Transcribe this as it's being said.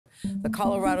The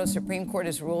Colorado Supreme Court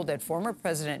has ruled that former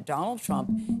President Donald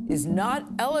Trump is not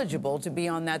eligible to be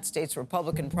on that state's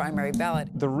Republican primary ballot.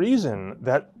 The reason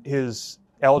that his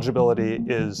eligibility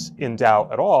is in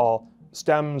doubt at all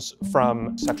stems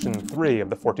from Section 3 of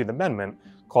the 14th Amendment,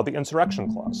 called the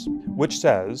Insurrection Clause, which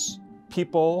says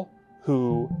people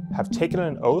who have taken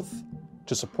an oath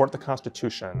to support the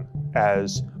Constitution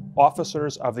as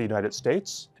officers of the United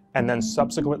States and then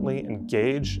subsequently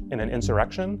engage in an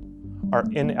insurrection are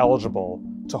ineligible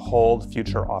to hold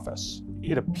future office.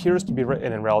 It appears to be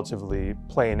written in relatively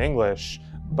plain English,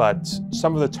 but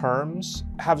some of the terms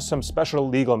have some special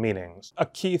legal meanings. A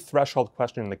key threshold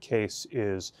question in the case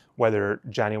is whether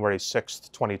January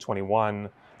 6th, 2021,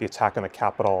 the attack on the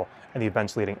Capitol, and the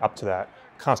events leading up to that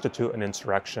constitute an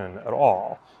insurrection at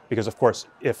all. Because of course,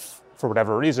 if for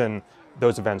whatever reason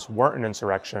those events weren't an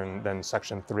insurrection, then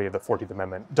Section 3 of the 14th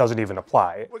Amendment doesn't even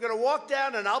apply. We're gonna walk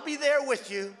down, and I'll be there with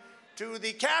you, to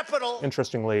the Capitol.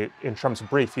 Interestingly, in Trump's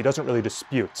brief, he doesn't really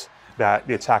dispute that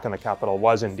the attack on the Capitol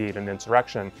was indeed an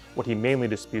insurrection. What he mainly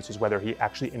disputes is whether he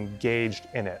actually engaged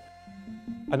in it.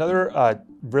 Another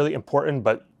really important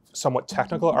but somewhat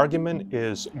technical argument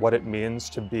is what it means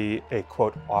to be a,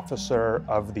 quote, officer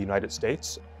of the United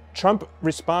States. Trump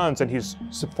responds, and he's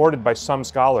supported by some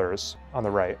scholars on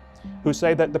the right, who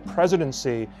say that the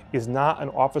presidency is not an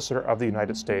officer of the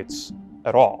United States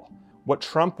at all. What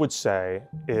Trump would say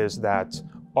is that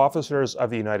officers of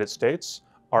the United States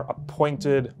are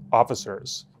appointed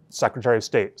officers, Secretary of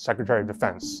State, Secretary of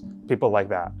Defense, people like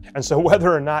that. And so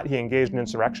whether or not he engaged in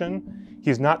insurrection,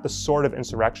 he's not the sort of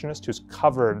insurrectionist who's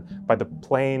covered by the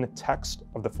plain text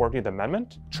of the 14th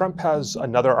Amendment. Trump has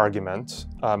another argument,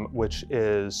 which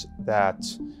is that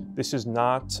this is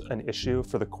not an issue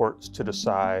for the courts to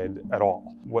decide at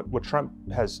all. What Trump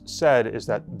has said is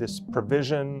that this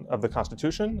provision of the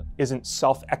Constitution isn't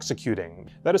self-executing.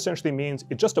 That essentially means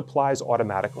it just applies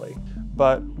automatically.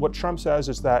 But what Trump says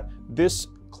is that this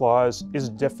clause is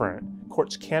different.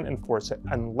 Courts can't enforce it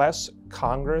unless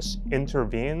Congress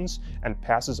intervenes and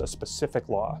passes a specific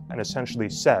law and essentially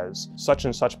says such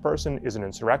and such person is an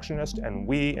insurrectionist and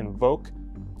we invoke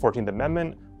 14th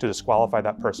Amendment to disqualify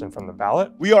that person from the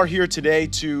ballot. We are here today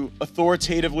to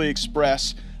authoritatively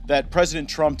express that President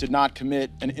Trump did not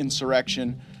commit an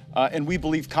insurrection, and we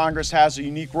believe Congress has a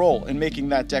unique role in making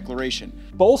that declaration.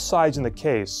 Both sides in the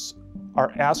case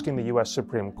are asking the U.S.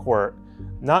 Supreme Court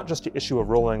not just to issue a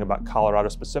ruling about Colorado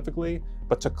specifically,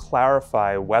 but to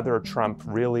clarify whether Trump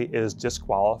really is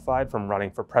disqualified from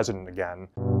running for president again.